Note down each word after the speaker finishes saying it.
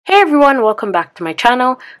everyone, welcome back to my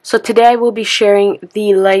channel. So today I will be sharing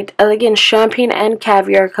the Light Elegance Champagne and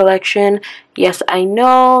Caviar collection. Yes, I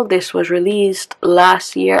know this was released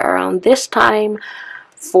last year around this time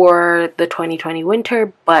for the 2020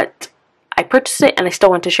 winter, but I purchased it and I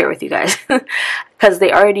still want to share with you guys because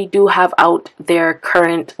they already do have out their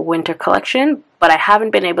current winter collection, but I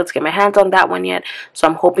haven't been able to get my hands on that one yet, so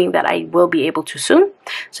I'm hoping that I will be able to soon.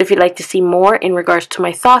 So if you'd like to see more in regards to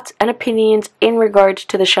my thoughts and opinions in regards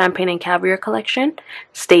to the Champagne and Caviar collection,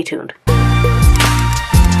 stay tuned.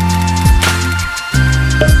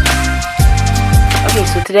 Okay,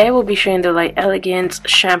 so today I will be sharing the Light Elegance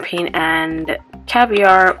Champagne and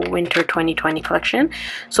Caviar Winter 2020 collection.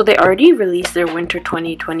 So they already released their Winter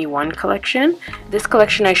 2021 collection. This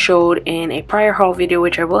collection I showed in a prior haul video,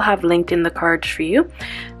 which I will have linked in the cards for you.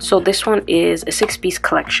 So this one is a 6-piece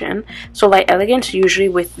collection. So Light Elegance, usually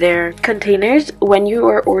with their containers, when you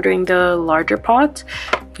are ordering the larger pots,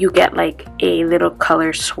 you get like a little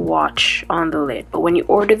color swatch on the lid. But when you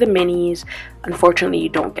order the minis, unfortunately you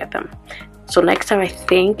don't get them. So next time, I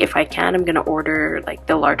think, if I can, I'm gonna order like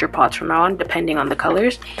the larger pots from now on, depending on the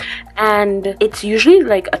colors. And it's usually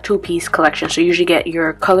like a 2-piece collection, so you usually get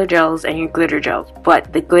your color gels and your glitter gels.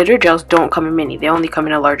 But the glitter gels don't come in mini, they only come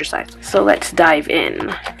in a larger size. So let's dive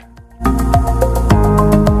in.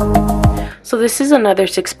 So this is another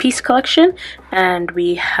 6-piece collection, and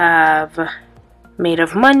we have Made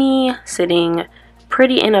of Money, Sitting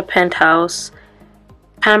Pretty in a Penthouse,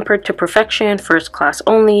 Pampered to Perfection, First Class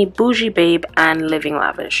Only, Bougie Babe, and Living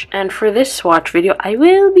Lavish. And for this swatch video, I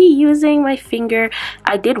will be using my finger.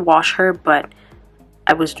 I did wash her, but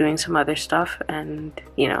I was doing some other stuff, and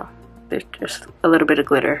you know, there's just a little bit of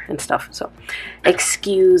glitter and stuff, so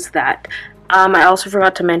excuse that. I also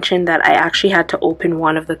forgot to mention that I actually had to open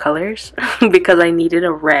one of the colors because I needed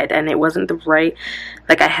a red, and it wasn't the right,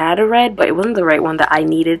 like I had a red, but it wasn't the right one that I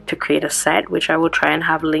needed to create a set, which I will try and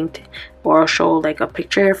have linked, or I'll show like a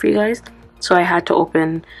picture here for you guys. So I had to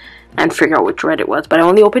open and figure out which red it was, but I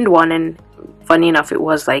only opened one, and funny enough, it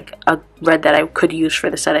was like a red that I could use for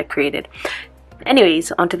the set I created.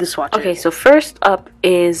 Anyways, onto the swatches. Okay, so first up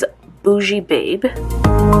is Bougie Babe.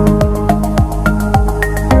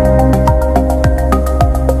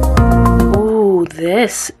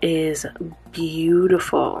 This is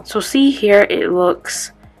beautiful. So see here, it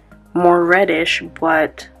looks more reddish,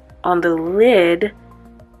 but on the lid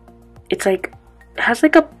it's like, it has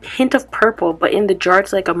like a hint of purple, but in the jar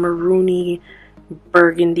it's like a maroony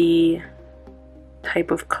burgundy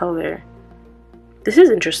type of color. This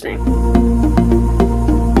is interesting.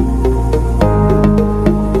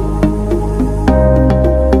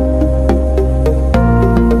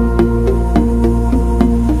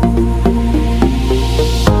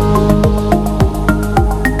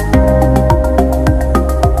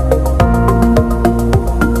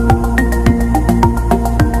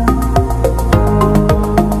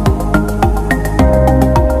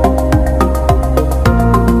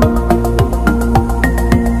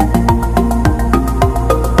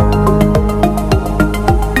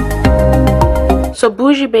 So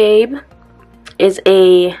Bougie Babe is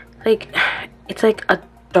a, like, it's like a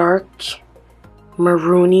dark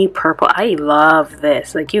maroony purple. I love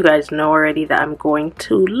this. Like, you guys know already that I'm going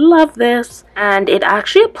to love this. And it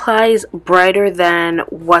actually applies brighter than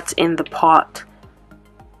what's in the pot.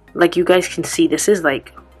 Like, you guys can see, this is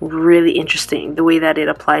like really interesting the way that it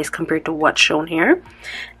applies compared to what's shown here.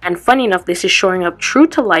 And funny enough, this is showing up true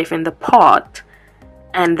to life in the pot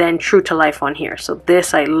and then true to life on here. So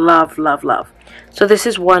this I love, love, love. So this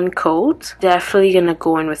is one coat. Definitely gonna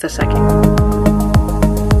go in with a second.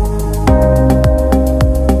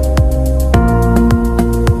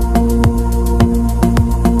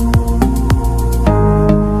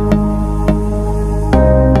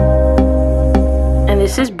 And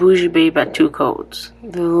this is Bougie Babe at 2 coats.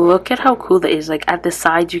 Look at how cool that is. Like, at the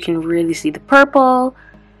sides you can really see the purple,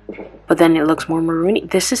 but then it looks more maroony.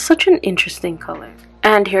 This is such an interesting color.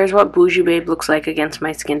 And here's what Bougie Babe looks like against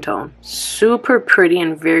my skin tone. Super pretty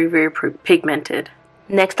and very, very pigmented.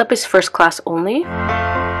 Next up is First Class Only.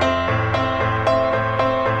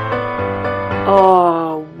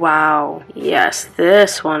 Oh, wow. Yes,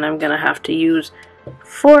 this one I'm gonna have to use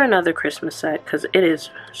for another Christmas set because it is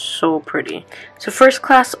so pretty. So First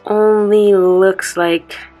Class Only looks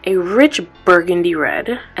like a rich burgundy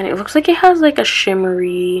red, and it looks like it has like a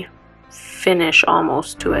shimmery finish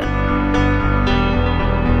almost to it.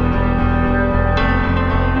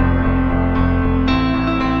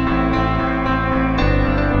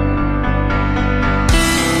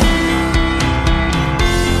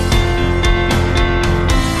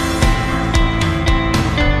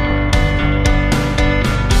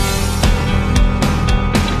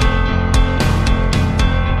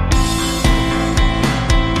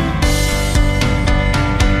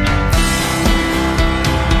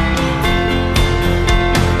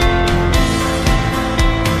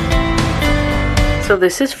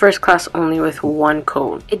 this is first class only with one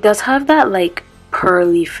coat. It does have that like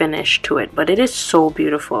pearly finish to it, but it is so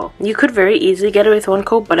beautiful. You could very easily get it with one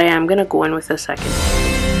coat, but I am gonna go in with a second.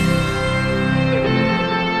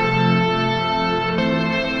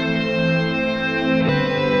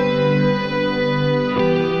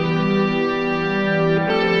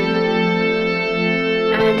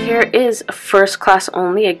 Here is first class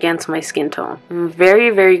only against my skin tone. Very,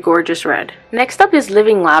 very gorgeous red. Next up is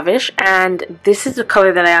Living Lavish, and this is the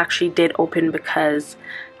color that I actually did open because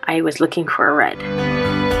I was looking for a red.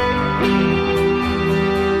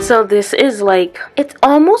 So this is like, it's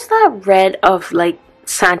almost that red of like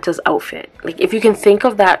Santa's outfit. Like if you can think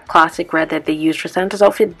of that classic red that they used for Santa's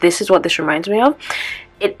outfit, this is what this reminds me of.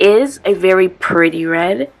 It is a very pretty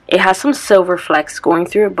red. It has some silver flecks going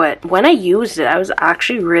through it, but when I used it, I was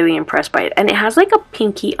actually really impressed by it. And it has like a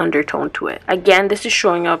pinky undertone to it. Again, this is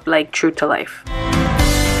showing up like true to life.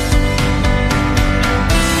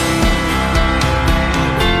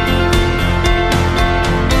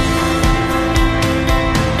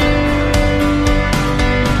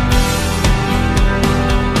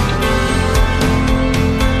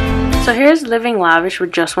 So here's Living Lavish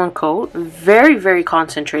with just one coat. Very, very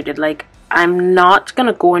concentrated. Like, I'm not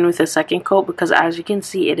gonna go in with a second coat because as you can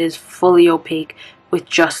see, it is fully opaque with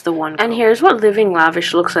just the one coat. And here's what Living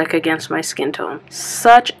Lavish looks like against my skin tone.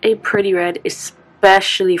 Such a pretty red,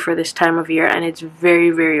 especially for this time of year, and it's very,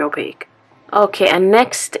 very opaque. Okay, and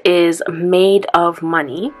next is Made of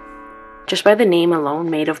Money. Just by the name alone,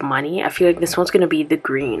 Made of Money, I feel like this one's gonna be the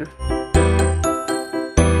green.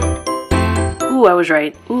 Ooh, I was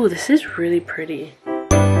right. Ooh, this is really pretty.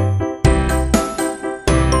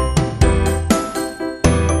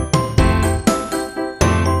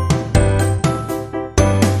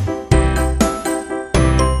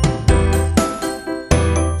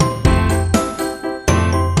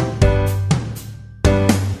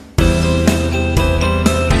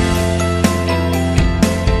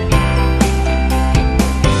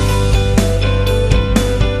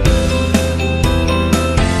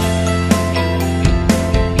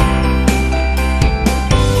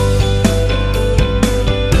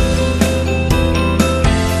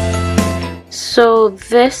 So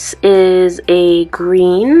this is a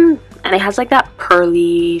green, and it has like that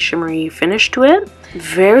pearly, shimmery finish to it.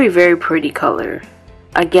 Very, very pretty color.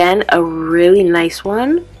 Again, a really nice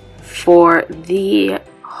one for the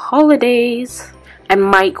holidays. I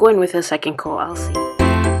might go in with a second coat, I'll see.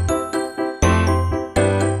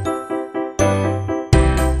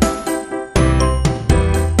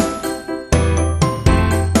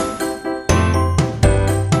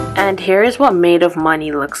 And here is what Made of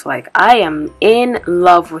Money looks like. I am in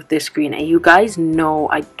love with this green, and you guys know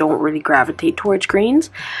I don't really gravitate towards greens,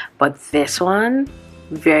 but this one,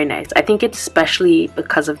 very nice. I think it's especially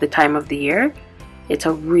because of the time of the year. It's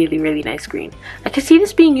a really, really nice green. I can see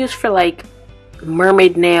this being used for like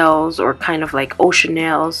mermaid nails or kind of like ocean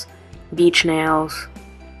nails, beach nails.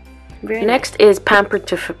 Very Next is Pampered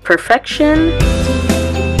to Perfection.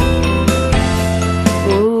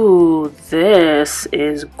 Ooh, this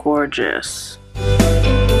is gorgeous.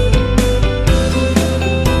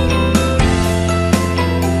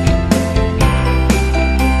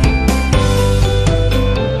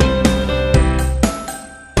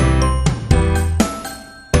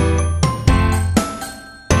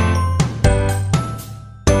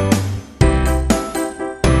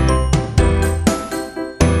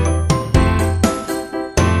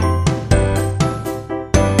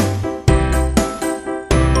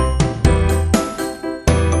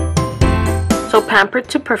 So Pampered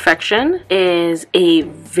to Perfection is a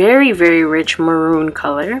very, very rich maroon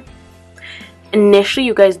color. Initially,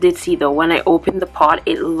 you guys did see though, when I opened the pot,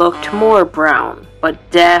 it looked more brown, but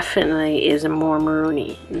definitely is more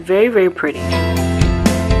maroony. Very, very pretty.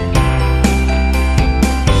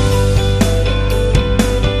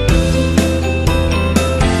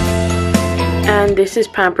 And this is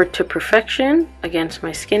Pampered to Perfection against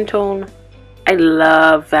my skin tone. I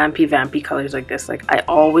love vampy colors like this. Like, I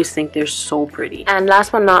always think they're so pretty. And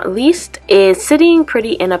last but not least is Sitting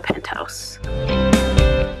Pretty in a Penthouse.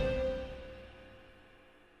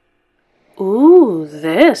 Ooh,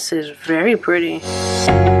 this is very pretty.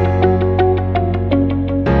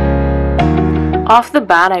 Off the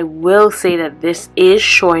bat, I will say that this is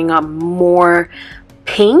showing up more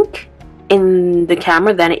pink in the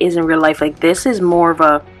camera than it is in real life. Like, this is more of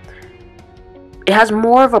a, it has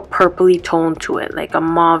more of a purpley tone to it, like a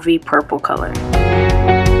mauve-y purple color.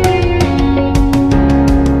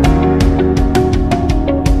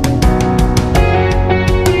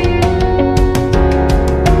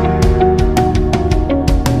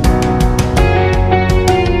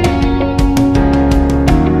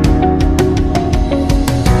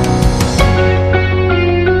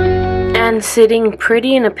 sitting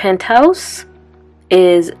pretty in a penthouse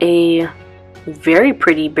is a very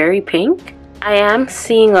pretty berry pink. I am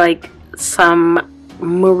seeing like some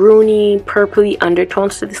maroony purpley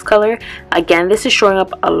undertones to this color. Again, this is showing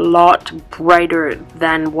up a lot brighter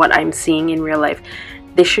than what I'm seeing in real life.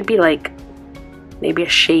 This should be like maybe a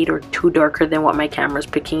shade or two darker than what my camera is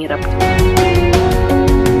picking it up to.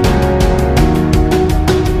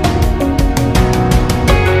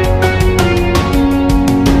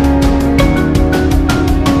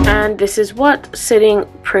 This is what sitting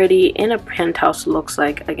pretty in a penthouse looks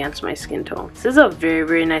like against my skin tone. This is a very,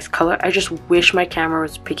 very nice color. I just wish my camera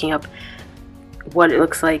was picking up what it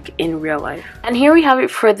looks like in real life. And here we have it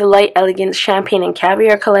for the Light Elegance Champagne and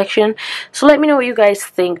Caviar collection. So let me know what you guys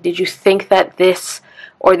think. Did you think that this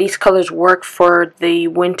or these colors work for the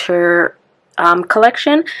winter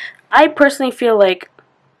collection? I personally feel like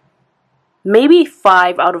maybe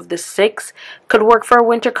 5 out of the 6 could work for a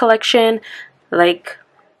winter collection. Like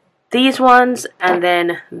these ones and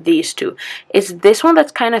then these two. It's this one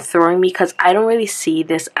that's kind of throwing me because I don't really see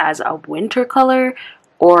this as a winter color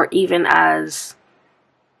or even as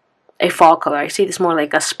a fall color. I see this more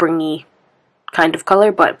like a springy kind of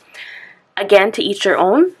color, but again, to each their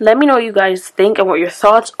own. Let me know what you guys think and what your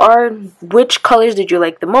thoughts are. Which colors did you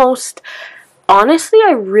like the most? Honestly,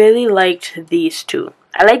 I really liked these two.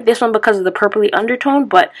 I like this one because of the purpley undertone,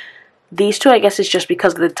 but these two I guess is just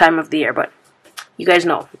because of the time of the year, but you guys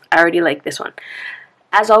know, I already like this one.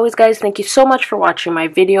 As always, guys, thank you so much for watching my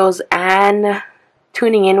videos and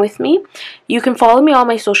tuning in with me. You can follow me on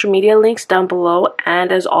my social media links down below.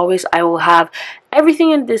 And as always, I will have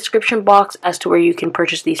everything in the description box as to where you can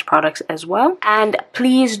purchase these products as well. And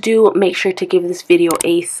please do make sure to give this video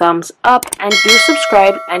a thumbs up. And do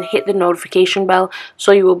subscribe and hit the notification bell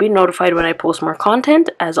so you will be notified when I post more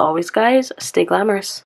content. As always, guys, stay glamorous.